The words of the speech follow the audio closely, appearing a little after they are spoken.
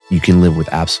you can live with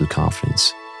absolute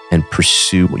confidence and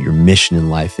pursue what your mission in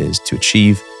life is to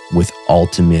achieve with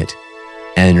ultimate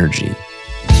energy.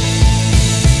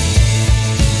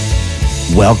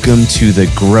 Welcome to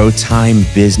the Grow Time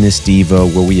Business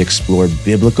Devo, where we explore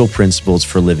biblical principles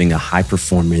for living a high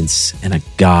performance and a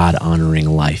God-honoring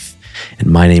life. And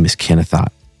my name is Kenneth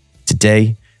Ott.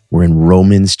 Today, we're in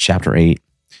Romans chapter 8.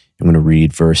 I'm going to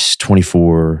read verse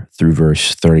 24 through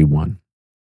verse 31.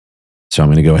 So I'm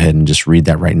going to go ahead and just read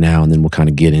that right now, and then we'll kind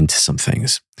of get into some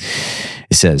things.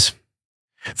 It says,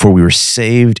 "For we were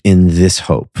saved in this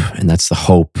hope," and that's the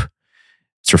hope.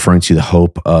 It's referring to the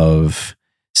hope of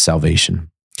salvation.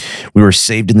 "We were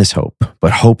saved in this hope,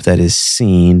 but hope that is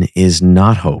seen is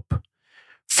not hope.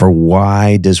 For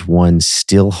why does one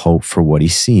still hope for what he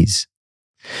sees?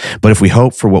 But if we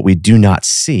hope for what we do not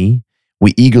see,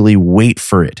 we eagerly wait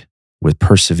for it with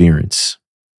perseverance.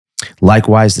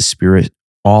 Likewise, the Spirit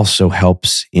also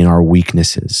helps in our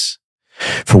weaknesses.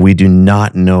 For we do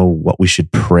not know what we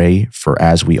should pray for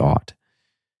as we ought.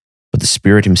 But the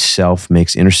Spirit himself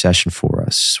makes intercession for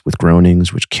us with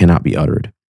groanings which cannot be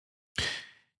uttered.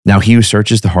 Now he who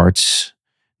searches the hearts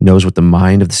knows what the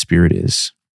mind of the Spirit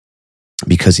is,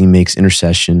 because he makes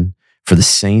intercession for the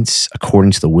saints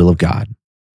according to the will of God.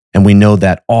 And we know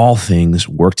that all things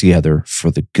work together for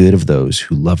the good of those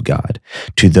who love God,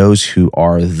 to those who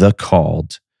are the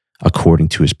called according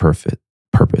to his perfect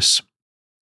purpose."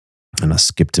 And I'll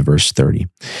skip to verse 30.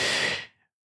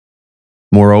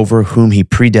 "Moreover, whom he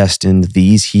predestined,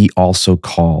 these he also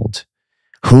called.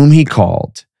 Whom he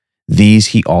called, these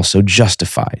he also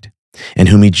justified. And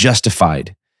whom he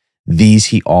justified, these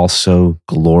he also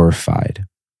glorified.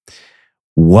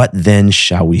 What then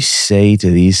shall we say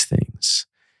to these things?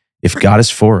 If God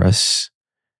is for us,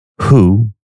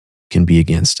 who can be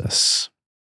against us?"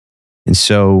 And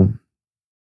so,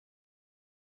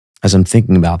 as I'm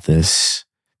thinking about this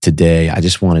today, I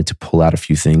just wanted to pull out a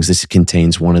few things. This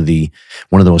contains one of the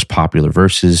most popular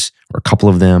verses, or a couple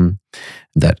of them,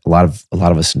 that a lot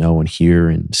of us know and hear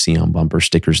and see on bumper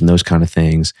stickers and those kind of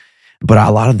things. But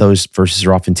a lot of those verses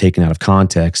are often taken out of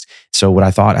context. So what I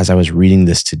thought as I was reading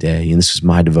this today, and this was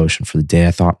my devotion for the day,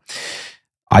 I thought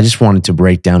I just wanted to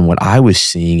break down what I was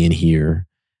seeing in here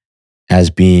as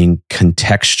being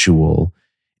contextual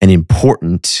and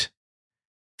important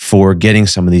for getting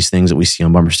some of these things that we see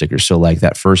on bumper stickers. So like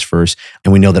that first verse,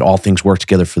 and we know that all things work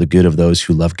together for the good of those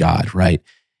who love God, right?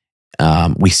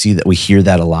 We hear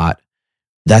that a lot.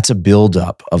 That's a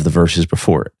buildup of the verses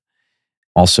before it.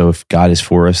 Also, if God is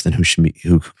for us, then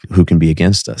who can be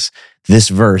against us? This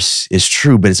verse is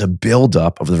true, but it's a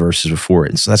buildup of the verses before it.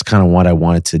 And so that's kind of what I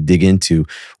wanted to dig into.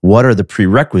 What are the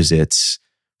prerequisites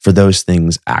for those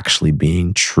things actually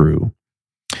being true?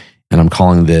 And I'm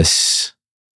calling this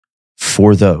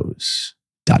 "for those, ...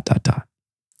 And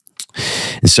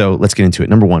so let's get into it.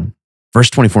 Number one, verse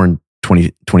 24 and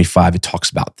 25, it talks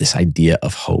about this idea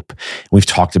of hope. We've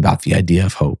talked about the idea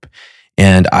of hope.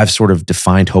 And I've sort of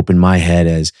defined hope in my head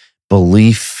as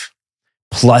belief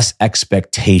plus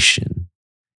expectation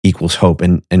equals hope.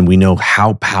 And we know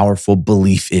how powerful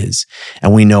belief is.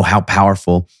 And we know how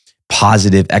powerful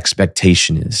positive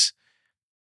expectation is.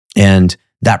 And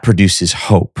that produces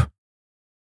hope.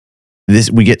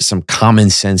 We get some common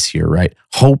sense here, right?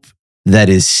 Hope that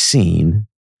is seen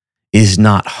is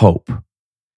not hope.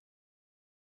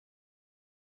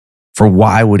 For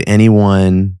why would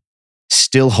anyone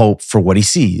still hope for what he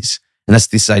sees? And that's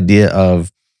this idea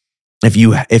of if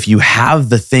you have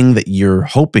the thing that you're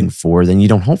hoping for, then you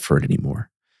don't hope for it anymore.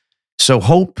 So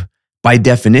hope, by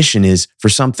definition, is for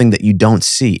something that you don't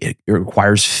see. It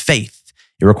requires faith.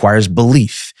 It requires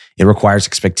belief. It requires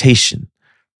expectation.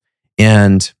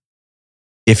 And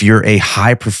if you're a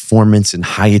high performance and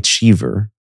high achiever,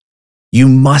 you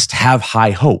must have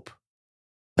high hope.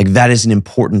 Like, that is an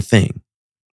important thing.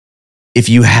 If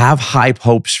you have high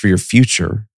hopes for your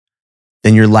future,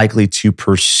 then you're likely to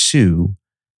pursue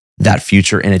that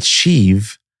future and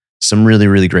achieve some really,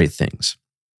 really great things.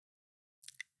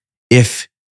 If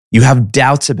you have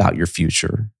doubts about your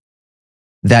future,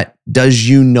 that does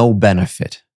you no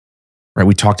benefit, right?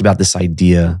 We talked about this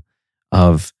idea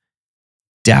of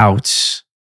doubts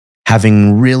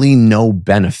having really no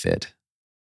benefit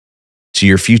to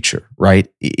your future, right?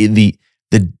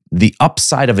 The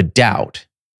upside of a doubt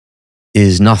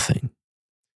is nothing.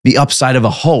 The upside of a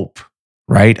hope,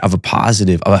 right? Of a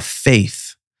positive, of a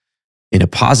faith in a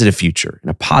positive future, in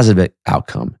a positive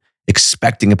outcome,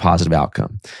 expecting a positive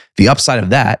outcome. The upside of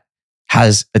that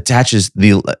attaches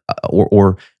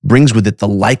or brings with it the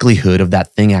likelihood of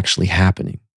that thing actually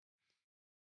happening.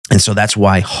 And so that's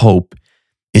why hope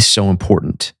is so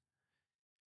important.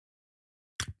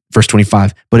 Verse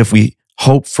 25, but if we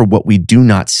hope for what we do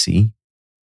not see,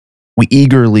 we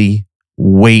eagerly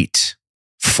wait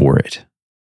for it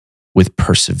with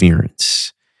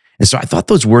perseverance. And so I thought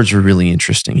those words were really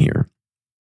interesting here.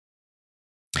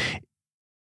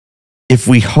 If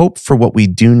we hope for what we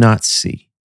do not see,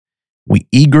 we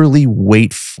eagerly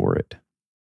wait for it.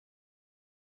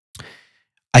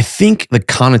 I think the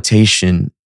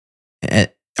connotation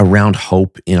around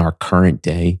hope in our current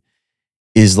day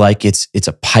is like it's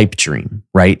a pipe dream,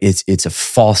 right? It's a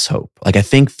false hope. Like I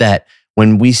think that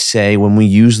when we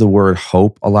use the word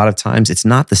hope, a lot of times it's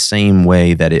not the same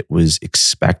way that it was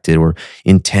expected or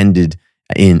intended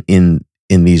in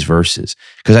these verses.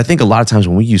 Because I think a lot of times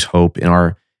when we use hope in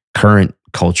our current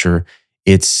culture,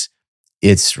 it's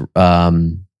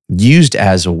used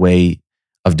as a way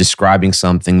of describing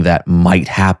something that might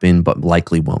happen but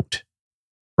likely won't,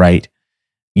 right?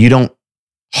 You don't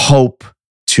hope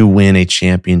to win a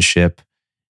championship.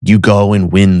 You go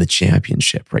and win the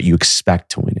championship, right? You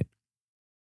expect to win it.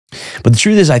 But the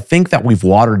truth is, I think that we've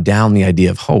watered down the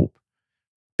idea of hope,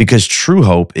 because true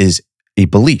hope is a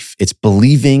belief. It's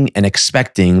believing and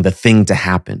expecting the thing to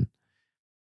happen.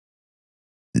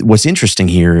 What's interesting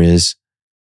here is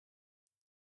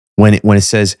when it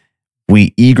says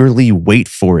we eagerly wait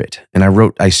for it, and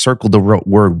I circled the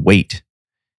word wait,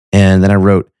 and then I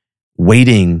wrote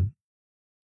waiting.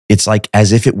 It's like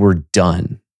as if it were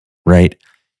done, right?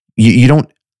 You're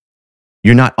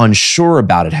not unsure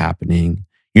about it happening.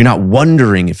 You're not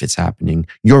wondering if it's happening.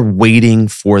 You're waiting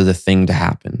for the thing to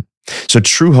happen. So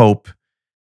true hope,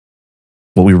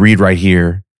 what we read right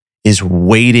here, is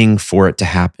waiting for it to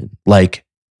happen. Like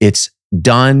it's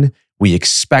done. We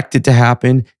expect it to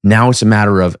happen. Now it's a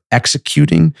matter of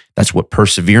executing. That's what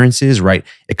perseverance is, right?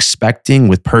 Expecting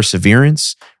with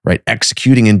perseverance, right?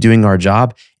 Executing and doing our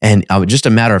job. And just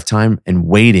a matter of time and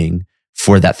waiting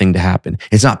for that thing to happen.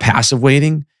 It's not passive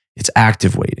waiting. It's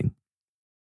active waiting.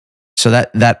 So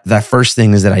that first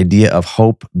thing is that idea of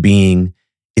hope being,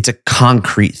 it's a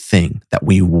concrete thing that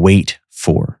we wait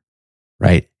for,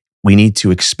 right? We need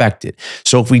to expect it.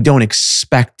 So if we don't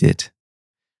expect it,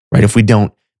 right? If we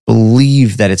don't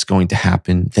believe that it's going to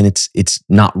happen, then it's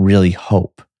not really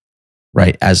hope,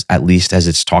 right? At least as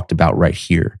it's talked about right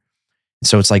here.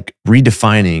 So it's like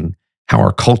redefining how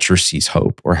our culture sees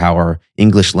hope, or how our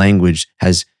English language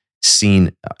has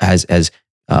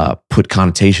put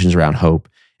connotations around hope.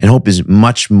 And hope is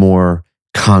much more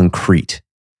concrete.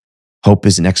 Hope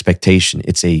is an expectation.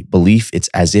 It's a belief. It's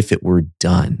as if it were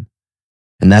done.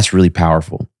 And that's really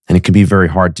powerful. And it can be very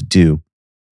hard to do.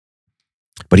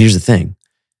 But here's the thing.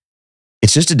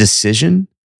 It's just a decision,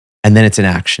 and then it's an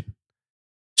action.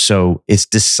 So it's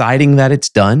deciding that it's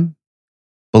done,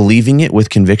 believing it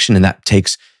with conviction. And that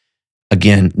takes,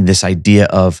 again, this idea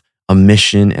of a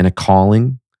mission and a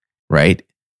calling, right?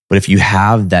 But if you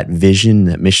have that vision,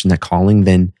 that mission, that calling,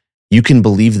 then you can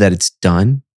believe that it's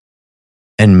done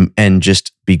and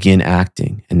just begin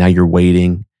acting. And now you're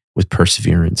waiting with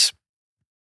perseverance.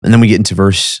 And then we get into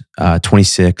verse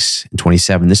 26 and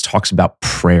 27. This talks about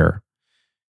prayer,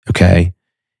 okay?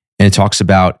 And it talks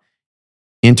about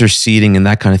interceding and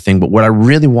that kind of thing. But what I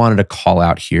really wanted to call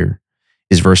out here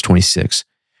is verse 26.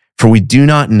 For we do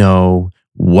not know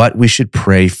what we should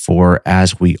pray for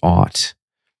as we ought,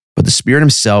 but the Spirit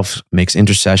himself makes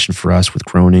intercession for us with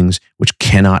groanings which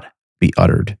cannot be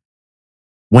uttered.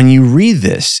 When you read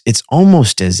this, it's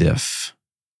almost as if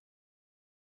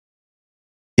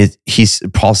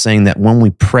Paul's saying that when we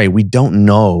pray, we don't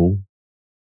know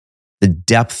the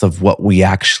depth of what we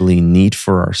actually need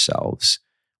for ourselves.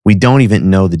 We don't even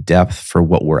know the depth for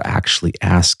what we're actually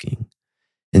asking.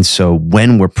 And so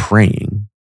when we're praying,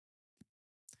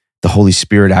 the Holy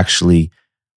Spirit actually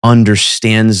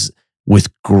understands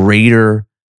with greater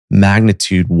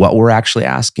magnitude what we're actually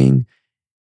asking.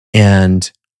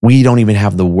 And we don't even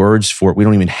have the words for it. We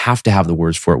don't even have to have the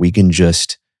words for it. We can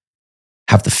just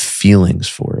have the feelings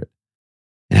for it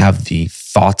and have the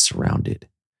thoughts around it.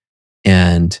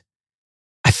 And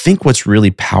I think what's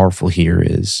really powerful here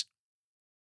is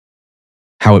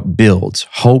how it builds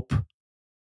hope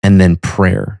and then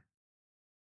prayer,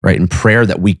 right? And prayer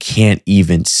that we can't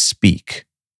even speak,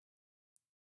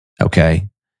 okay?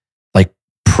 Like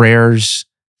prayers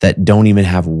that don't even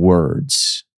have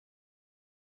words.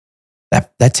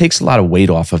 That takes a lot of weight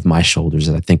off of my shoulders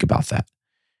as I think about that,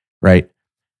 right?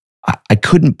 I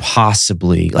couldn't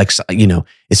possibly, like, you know,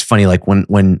 it's funny, like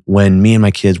when me and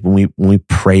my kids, when we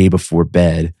pray before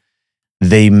bed,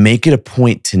 they make it a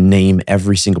point to name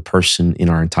every single person in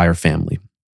our entire family,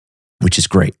 which is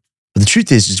great. But the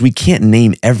truth is we can't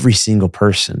name every single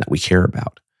person that we care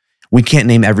about. We can't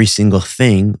name every single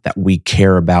thing that we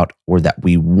care about or that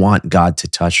we want God to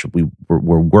touch, or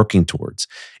we're working towards.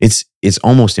 It's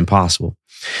almost impossible.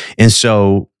 And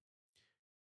so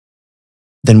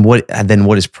then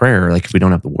what is prayer like if we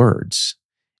don't have the words?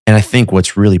 And I think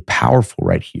what's really powerful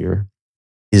right here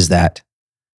is that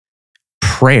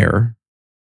prayer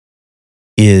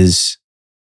is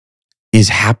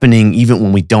happening even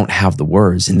when we don't have the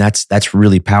words. And that's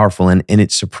really powerful. And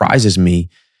it surprises me.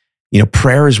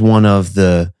 Prayer is one of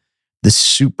the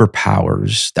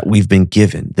superpowers that we've been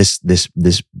given, this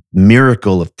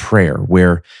miracle of prayer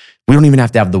where we don't even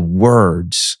have to have the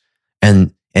words.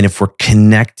 And if we're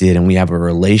connected and we have a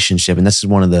relationship, and this is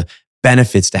one of the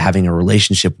benefits to having a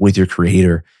relationship with your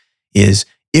Creator, is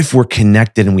if we're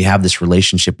connected and we have this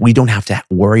relationship, we don't have to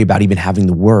worry about even having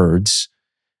the words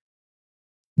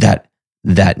that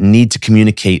need to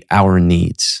communicate our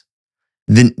needs.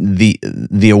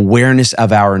 The awareness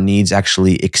of our needs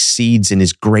actually exceeds and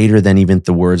is greater than even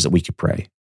the words that we could pray,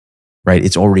 right?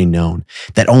 It's already known.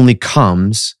 That only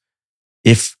comes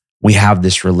if we have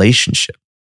this relationship.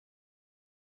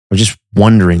 I'm just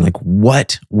wondering,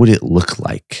 what would it look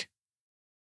like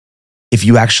if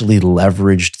you actually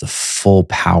leveraged the full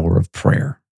power of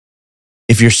prayer?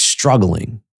 If you're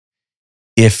struggling,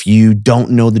 if you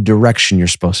don't know the direction you're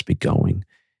supposed to be going,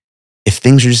 if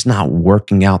things are just not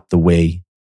working out the way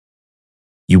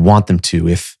you want them to,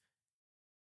 if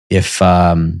let's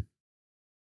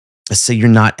say you're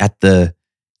not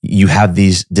you have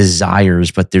these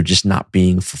desires, but they're just not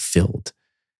being fulfilled.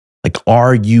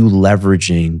 Are you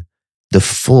leveraging the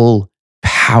full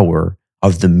power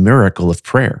of the miracle of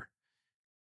prayer?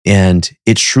 And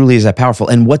it truly is that powerful.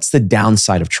 And what's the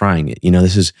downside of trying it?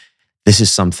 This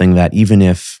is something that even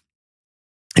if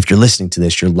you're listening to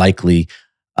this, you're likely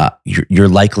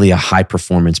a high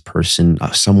performance person,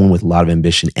 someone with a lot of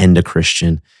ambition and a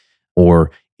Christian,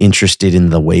 or interested in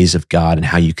the ways of God and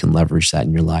how you can leverage that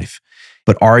in your life.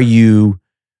 But are you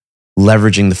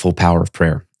leveraging the full power of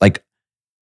prayer?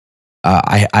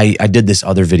 I did this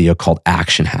other video called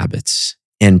Action Habits,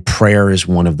 and prayer is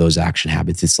one of those action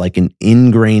habits. It's like an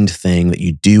ingrained thing that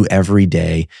you do every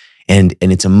day, and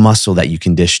it's a muscle that you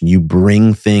condition. You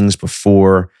bring things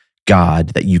before God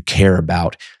that you care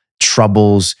about,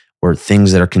 troubles or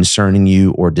things that are concerning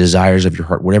you or desires of your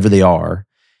heart, whatever they are,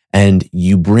 and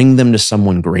you bring them to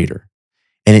someone greater.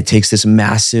 And it takes this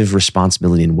massive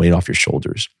responsibility and weight off your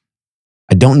shoulders.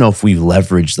 I don't know if we've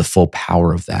leveraged the full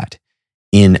power of that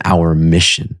in our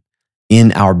mission,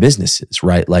 in our businesses,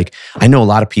 right? I know a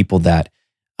lot of people that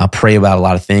pray about a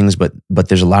lot of things, but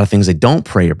there's a lot of things they don't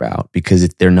pray about because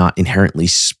they're not inherently,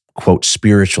 quote,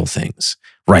 spiritual things,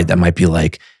 right? That might be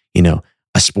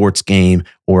a sports game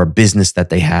or a business that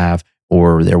they have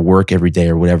or their work every day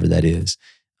or whatever that is,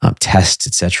 tests,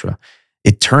 etc.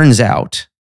 It turns out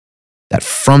that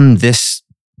from these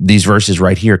verses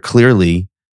right here, clearly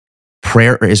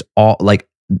prayer is all,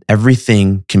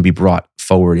 everything can be brought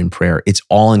forward in prayer. It's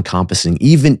all encompassing,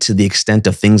 even to the extent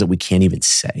of things that we can't even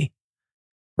say,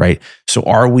 right? So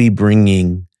are we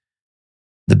bringing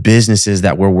the businesses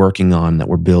that we're working on, that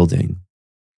we're building,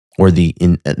 or the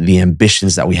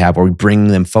ambitions that we have, are we bringing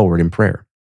them forward in prayer?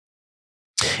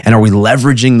 And are we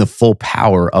leveraging the full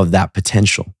power of that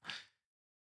potential?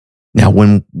 Now,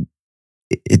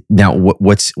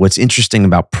 what's interesting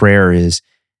about prayer is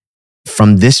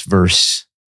from this verse,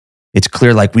 it's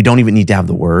clear we don't even need to have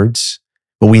the words,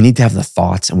 but we need to have the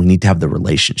thoughts and we need to have the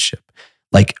relationship.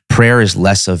 Prayer is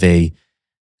less of a,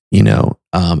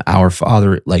 our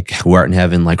Father, who art in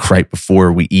heaven, right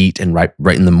before we eat and right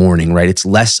in the morning, right? It's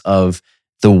less of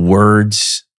the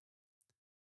words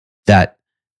that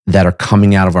are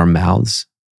coming out of our mouths.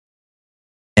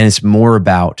 And it's more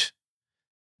about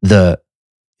the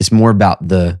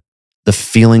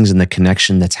feelings and the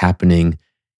connection that's happening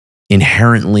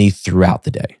inherently throughout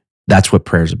the day. That's what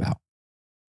prayer is about.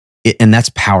 And that's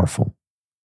powerful,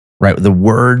 right? The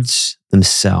words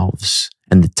themselves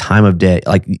and the time of day,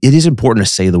 it is important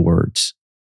to say the words,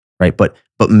 right? But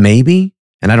maybe,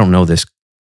 and I don't know this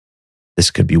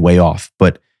could be way off,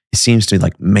 but it seems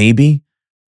to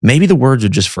maybe the words are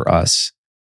just for us,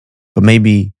 but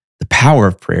maybe the power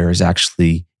of prayer is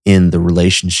actually in the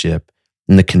relationship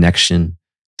and the connection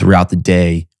throughout the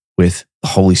day with the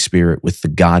Holy Spirit, with the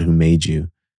God who made you.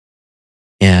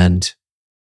 And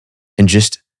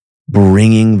just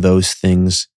bringing those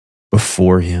things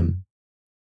before Him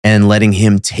and letting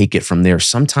Him take it from there.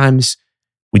 Sometimes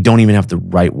we don't even have the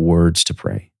right words to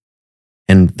pray.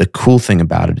 And the cool thing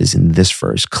about it is in this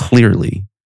verse, clearly,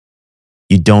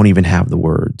 you don't even have the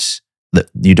words.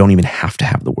 You don't even have to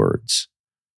have the words.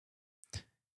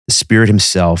 The Spirit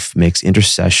Himself makes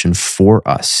intercession for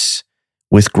us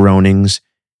with groanings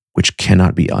which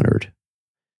cannot be uttered.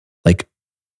 Like,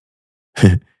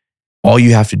 all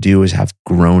you have to do is have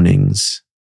groanings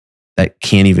that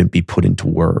can't even be put into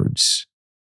words.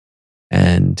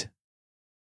 And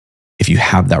if you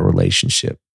have that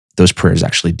relationship, those prayers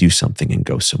actually do something and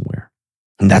go somewhere.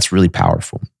 And that's really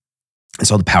powerful. And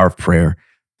so the power of prayer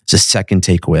is the second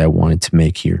takeaway I wanted to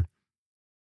make here.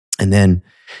 And then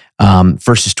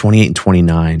verses 28 and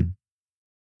 29,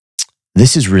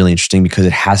 this is really interesting because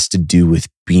it has to do with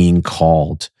being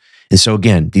called. And so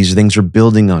again, these things are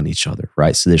building on each other,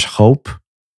 right? So there's hope,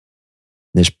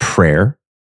 there's prayer.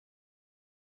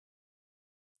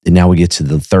 And now we get to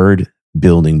the third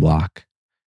building block,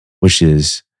 which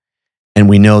is, and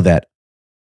we know that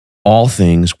all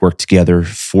things work together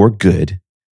for good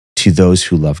to those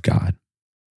who love God,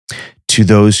 to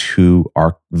those who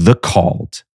are the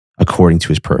called according to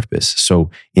his purpose. So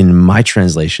in my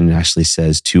translation, it actually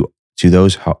says to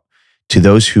those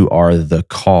who are the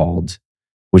called,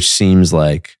 which seems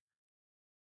like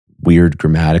weird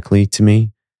grammatically to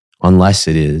me, unless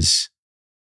it is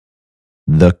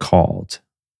the called,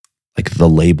 like the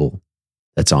label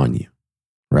that's on you,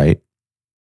 right?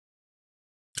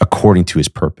 According to his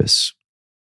purpose.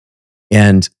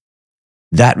 And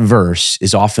that verse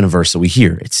is often a verse that we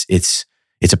hear. It's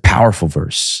a powerful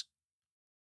verse.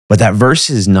 But that verse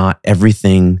is not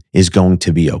everything is going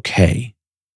to be okay.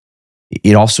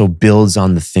 It also builds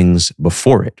on the things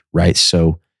before it, right?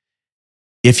 So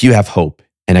if you have hope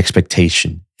and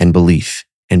expectation and belief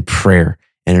and prayer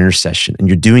and intercession, and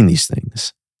you're doing these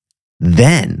things,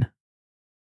 then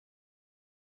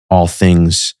all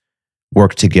things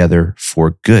work together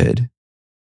for good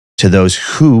to those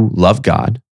who love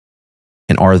God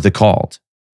and are the called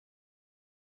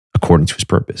according to his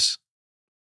purpose.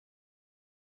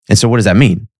 And so what does that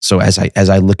mean? So as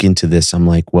I look into this, I'm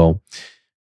like, well,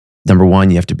 number one,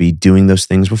 you have to be doing those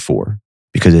things before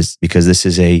because this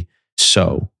is a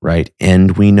so, right?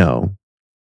 And we know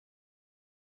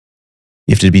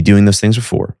you have to be doing those things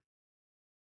before.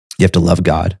 You have to love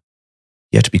God.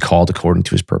 You have to be called according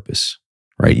to his purpose,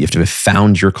 right? You have to have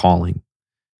found your calling.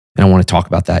 And I want to talk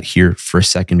about that here for a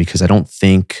second because I don't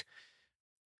think,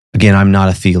 again, I'm not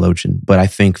a theologian, but I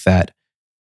think that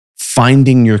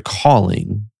finding your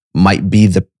calling might be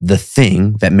the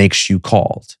thing that makes you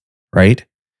called, right?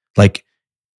 Like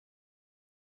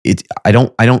I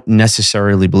don't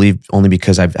necessarily believe, only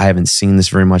because I haven't seen this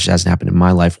very much. It hasn't happened in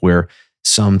my life where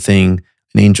an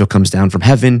angel comes down from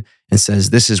heaven and says,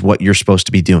 this is what you're supposed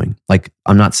to be doing. Like,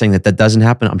 I'm not saying that doesn't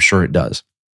happen. I'm sure it does.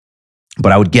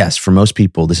 But I would guess for most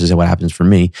people, this is what happens for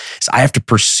me. So I have to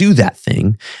pursue that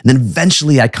thing. And then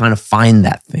eventually I kind of find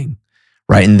that thing,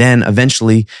 right? And then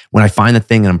eventually when I find the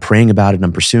thing and I'm praying about it and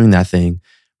I'm pursuing that thing,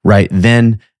 right?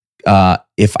 Then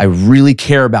if I really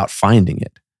care about finding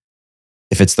it,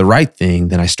 if it's the right thing,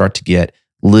 then I start to get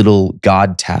little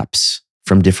God taps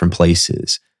from different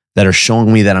places that are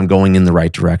showing me that I'm going in the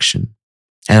right direction.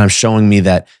 And I'm showing me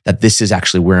that this is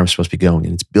actually where I'm supposed to be going.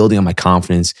 And it's building on my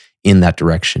confidence in that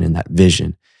direction, in that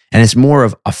vision. And it's more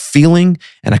of a feeling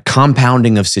and a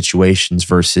compounding of situations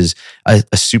versus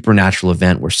a supernatural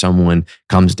event where someone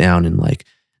comes down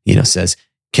and says,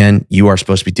 Ken, you are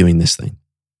supposed to be doing this thing.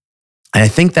 And I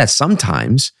think that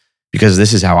sometimes, because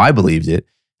this is how I believed it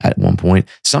at one point,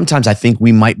 sometimes I think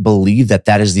we might believe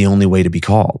that is the only way to be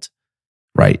called,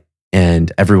 right?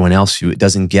 And everyone else who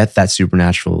doesn't get that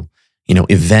supernatural,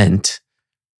 event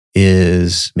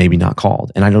is maybe not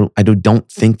called. And I don't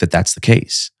think that that's the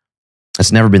case.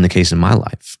 That's never been the case in my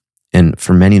life. And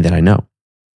for many that I know.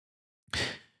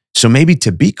 So maybe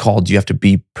to be called, you have to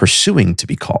be pursuing to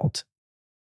be called.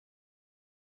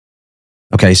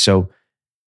 Okay, so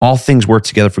all things work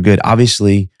together for good.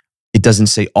 Obviously, it doesn't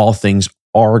say all things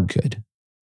are good.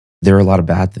 There are a lot of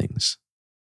bad things.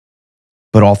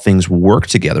 But all things work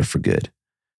together for good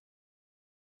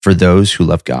for those who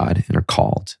love God and are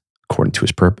called according to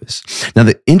his purpose. Now,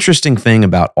 the interesting thing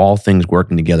about all things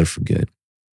working together for good,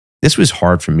 this was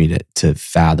hard for me to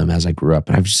fathom as I grew up,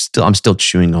 and I'm still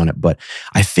chewing on it. But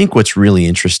I think what's really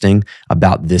interesting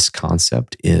about this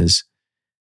concept is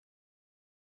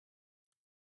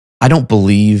I don't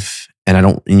believe,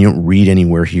 and you don't read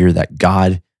anywhere here that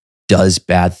God does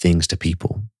bad things to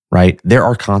people, right? There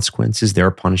are consequences, there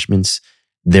are punishments,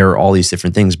 there are all these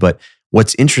different things. But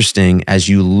what's interesting as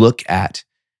you look at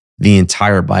the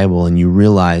entire Bible and you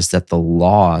realize that the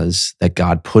laws that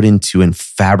God put into and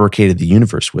fabricated the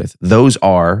universe with, those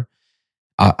are,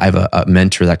 I have a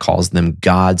mentor that calls them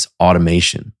God's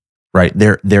automation, right?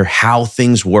 They're how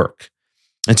things work.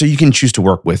 And so you can choose to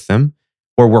work with them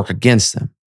or work against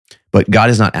them. But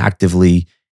God is not actively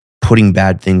putting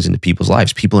bad things into people's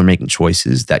lives. People are making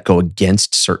choices that go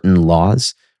against certain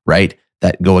laws, right?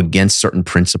 That go against certain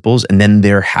principles, and then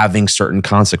they're having certain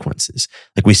consequences.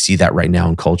 Like we see that right now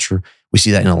in culture. We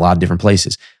see that in a lot of different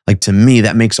places. Like to me,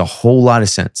 that makes a whole lot of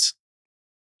sense.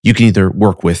 You can either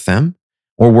work with them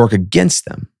or work against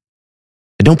them.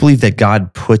 I don't believe that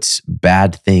God puts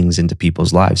bad things into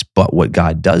people's lives, but what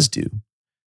God does do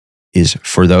is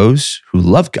for those who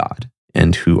love God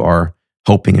and who are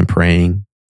hoping and praying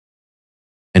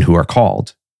and who are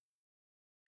called,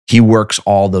 He works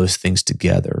all those things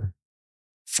together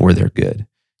for their good.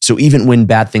 So even when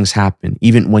bad things happen,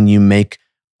 even when you make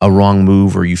a wrong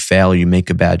move or you fail, or you make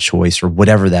a bad choice or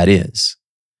whatever that is,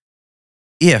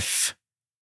 if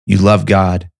you love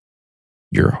God,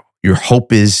 your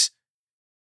hope is,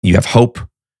 you have hope,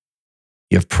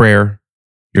 you have prayer,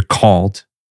 you're called,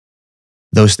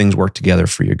 those things work together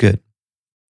for your good.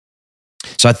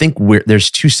 So I think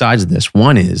there's two sides of this.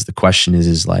 One is, the question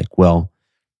is like, well,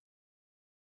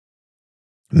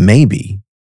 maybe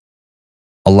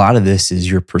a lot of this is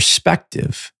your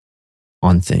perspective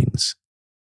on things.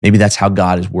 Maybe that's how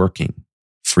God is working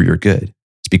for your good.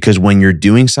 It's because when you're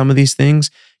doing some of these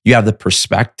things, you have the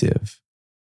perspective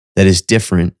that is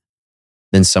different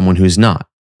than someone who's not,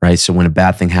 right? So when a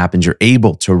bad thing happens, you're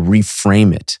able to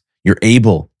reframe it. You're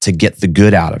able to get the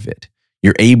good out of it.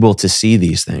 You're able to see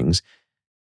these things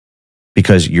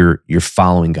because you're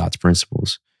following God's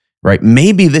principles, right?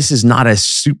 Maybe this is not as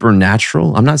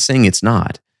supernatural. I'm not saying it's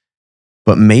not,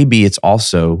 but maybe it's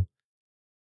also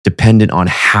dependent on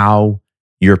how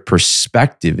your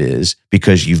perspective is,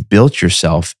 because you've built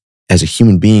yourself as a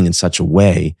human being in such a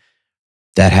way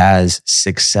that has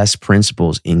success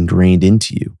principles ingrained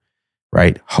into you,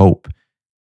 right? Hope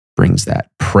brings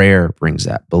that. Prayer brings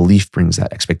that. Belief brings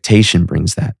that. Expectation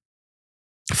brings that.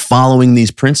 Following these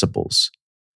principles,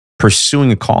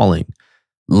 pursuing a calling,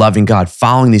 loving God,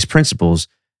 following these principles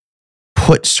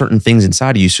put certain things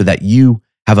inside of you so that you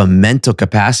have a mental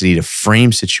capacity to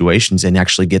frame situations and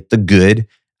actually get the good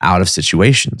out of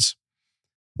situations.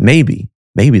 Maybe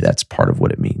that's part of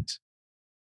what it means.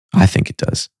 I think it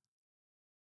does.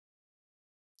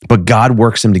 But God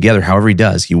works them together however He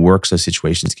does. He works those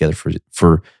situations together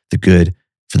for the good,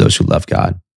 for those who love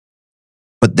God.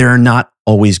 But there are not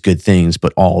always good things,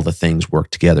 but all the things work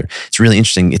together. It's really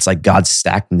interesting. It's like God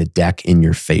stacking the deck in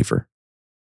your favor,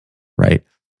 right?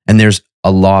 And there's a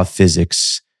law of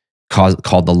physics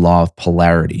called the law of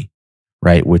polarity,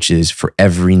 right? Which is for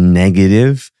every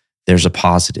negative, there's a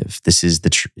positive. This is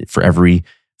for every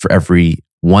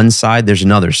one side, there's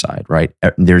another side, right?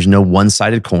 There's no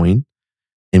one-sided coin.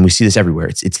 And we see this everywhere.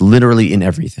 It's literally in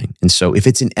everything. And so if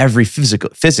it's in every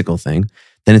physical thing,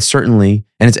 then it's certainly,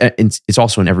 and it's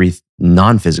also in every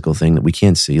non-physical thing that we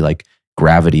can't see, like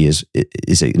gravity is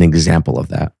an example of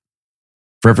that.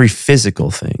 For every physical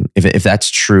thing, if that's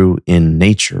true in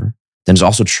nature, then it's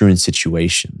also true in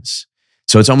situations.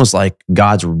 So it's almost like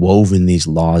God's woven these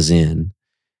laws in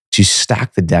to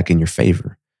stack the deck in your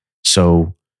favor.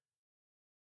 So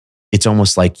it's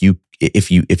almost like if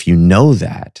you know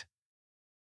that,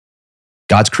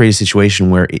 God's created a situation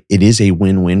where it is a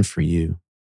win-win for you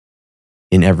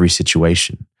in every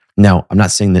situation. Now, I'm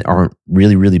not saying that aren't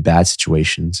really, really bad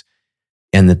situations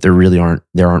and that there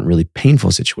aren't really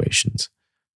painful situations.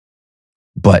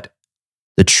 But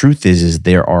the truth is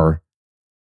there are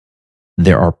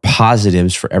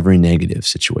positives for every negative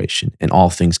situation, and all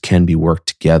things can be worked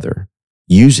together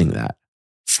using that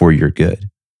for your good.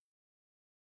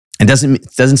 And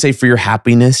it doesn't say for your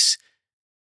happiness,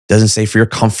 doesn't say for your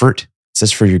comfort. It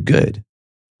says for your good,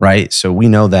 right? So we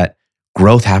know that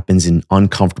growth happens in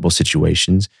uncomfortable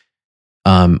situations.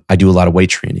 I do a lot of weight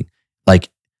training. Like,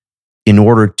 in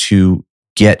order to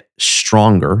get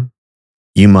stronger,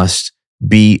 you must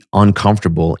be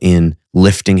uncomfortable in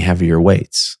lifting heavier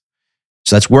weights.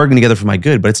 So that's working together for my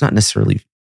good, but it's not necessarily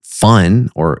fun,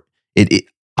 or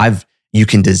you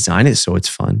can design it so it's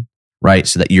fun, right?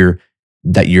 So that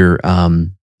you're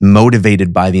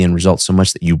motivated by the end result so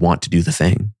much that you want to do the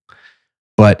thing.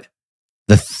 But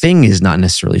the thing is not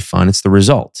necessarily fun, it's the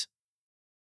result.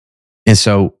 And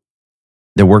so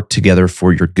they work together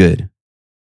for your good.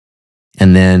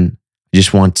 And then I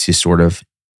just want to sort of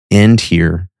end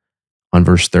here on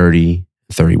verse 30,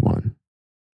 31,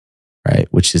 right?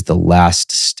 Which is the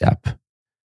last step.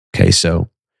 Okay, so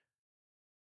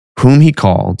whom He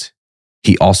called,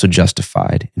 He also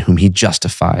justified, and whom He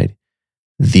justified,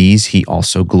 these He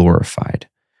also glorified.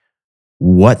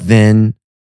 What then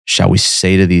shall we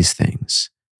say to these things?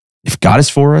 If God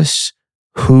is for us,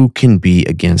 who can be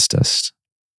against us?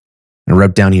 And I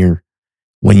wrote down here,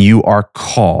 when you are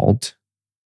called,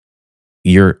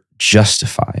 you're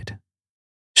justified.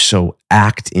 So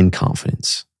act in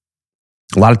confidence.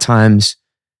 A lot of times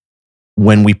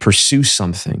when we pursue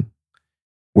something,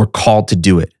 we're called to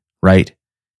do it, right?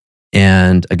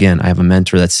 And again, I have a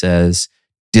mentor that says,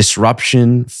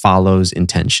 disruption follows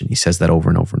intention. He says that over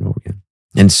and over and over again.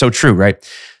 And it's so true, right?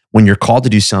 When you're called to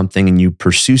do something and you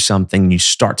pursue something, and you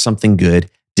start something good,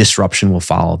 disruption will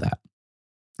follow that.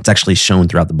 It's actually shown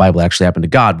throughout the Bible. It actually happened to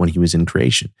God when he was in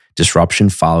creation. Disruption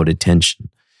followed intention.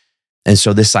 And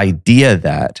so this idea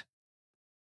that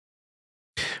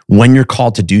when you're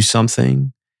called to do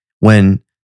something, when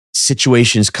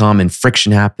situations come and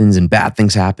friction happens and bad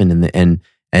things happen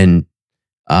and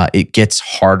it gets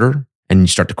harder and you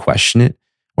start to question it,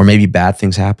 or maybe bad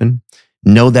things happen,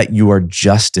 know that you are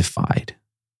justified.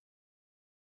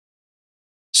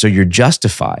 So you're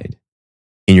justified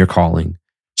in your calling.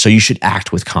 So you should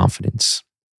act with confidence.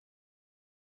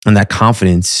 And that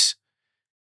confidence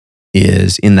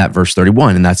is in that verse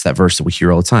 31. And that's that verse that we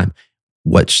hear all the time.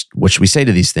 What should we say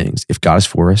to these things? If God is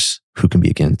for us, who can be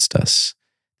against us?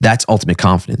 That's ultimate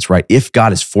confidence, right? If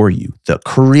God is for you, the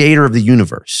creator of the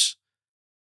universe,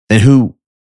 then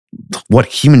what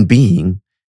human being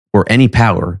or any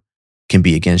power can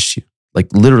be against you?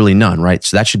 Like literally none, right?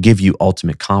 So that should give you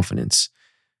ultimate confidence.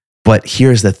 But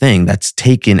here's the thing that's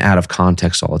taken out of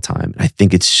context all the time. I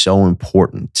think it's so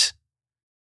important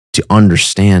to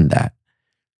understand that.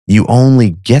 You only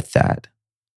get that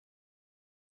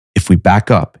if we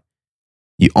back up.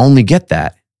 You only get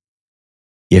that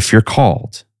if you're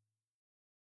called,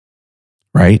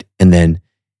 right? And then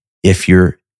if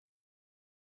you're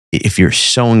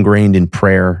so ingrained in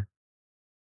prayer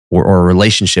or a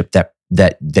relationship that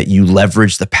you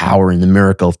leverage the power and the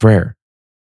miracle of prayer,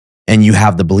 and you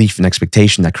have the belief and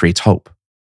expectation that creates hope.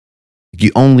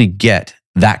 You only get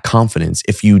that confidence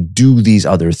if you do these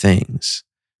other things.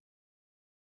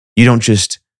 You don't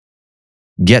just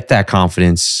get that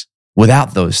confidence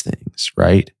without those things,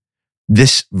 right?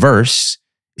 This verse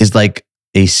is like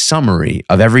a summary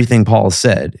of everything Paul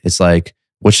said. It's like,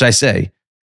 what should I say?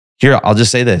 Here, I'll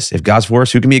just say this. If God's for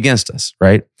us, who can be against us,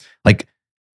 right? Like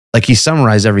he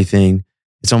summarized everything.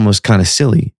 It's almost kind of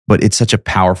silly, but it's such a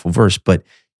powerful verse. But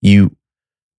you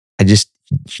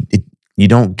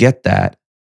don't get that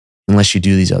unless you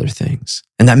do these other things.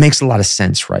 And that makes a lot of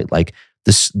sense, right? Like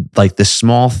the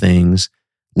small things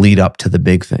lead up to the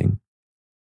big thing.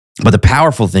 But the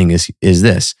powerful thing is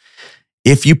this.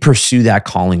 If you pursue that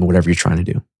calling, whatever you're trying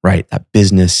to do, right? That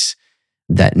business,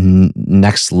 that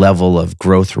next level of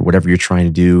growth or whatever you're trying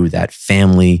to do, that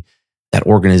family, that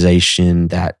organization,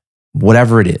 that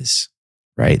whatever it is,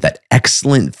 right? That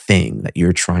excellent thing that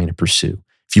you're trying to pursue.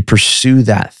 If you pursue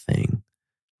that thing,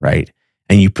 right?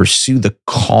 And you pursue the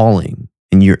calling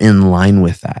and you're in line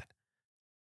with that,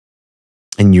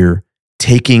 and you're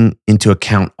taking into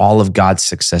account all of God's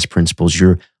success principles,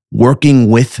 you're working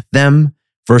with them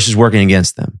versus working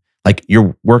against them. Like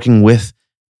you're working with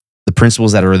the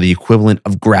principles that are the equivalent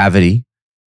of gravity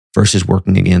versus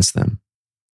working against them.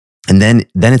 And then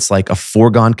it's like a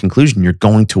foregone conclusion. You're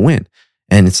going to win.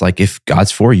 And it's like, if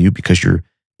God's for you because you're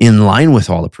in line with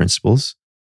all the principles,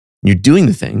 you're doing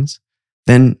the things,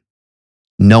 then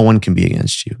no one can be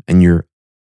against you. And you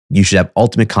should have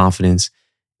ultimate confidence,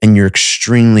 and you're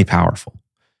extremely powerful.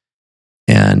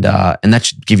 And that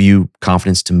should give you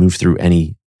confidence to move through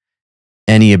any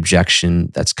objection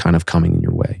that's kind of coming in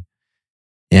your way.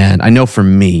 And I know for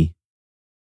me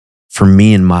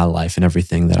in my life and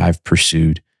everything that I've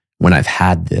pursued, when I've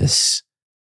had this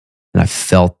and I've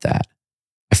felt that,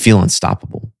 I feel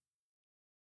unstoppable.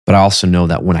 But I also know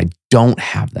that when I don't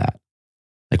have that,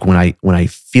 like when I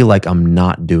feel like I'm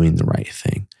not doing the right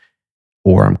thing,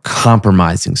 or I'm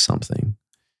compromising something,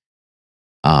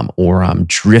 or I'm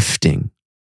drifting,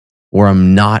 or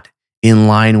I'm not in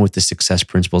line with the success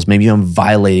principles, maybe I'm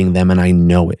violating them and I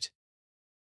know it,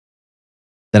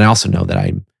 then I also know that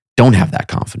I don't have that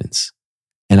confidence.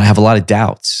 And I have a lot of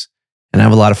doubts, and I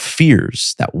have a lot of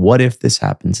fears that what if this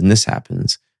happens and this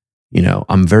happens?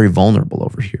 I'm very vulnerable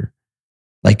over here.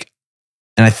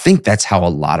 And I think that's how a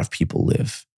lot of people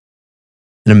live.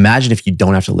 And imagine if you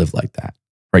don't have to live like that,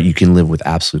 right? You can live with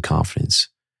absolute confidence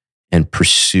and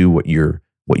pursue what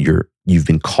you've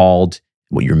been called,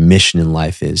 what your mission in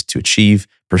life is to achieve.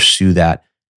 Pursue that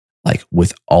like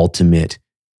with ultimate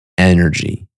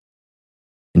energy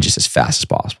and just as fast as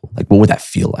possible. Like, what would that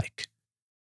feel like?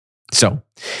 So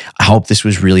I hope this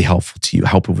was really helpful to you. I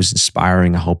hope it was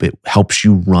inspiring. I hope it helps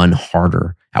you run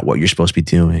harder at what you're supposed to be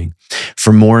doing.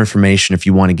 For more information, if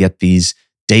you want to get these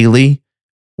daily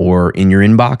or in your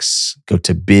inbox, go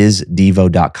to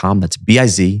bizdevo.com. That's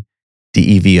bizdevo.com.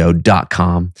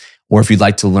 Or if you'd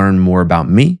like to learn more about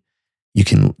me, you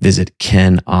can visit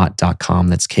kenott.com.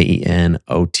 That's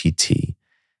KENOTT.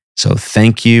 So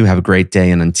thank you. Have a great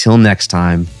day. And until next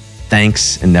time,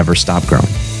 thanks and never stop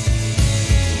growing.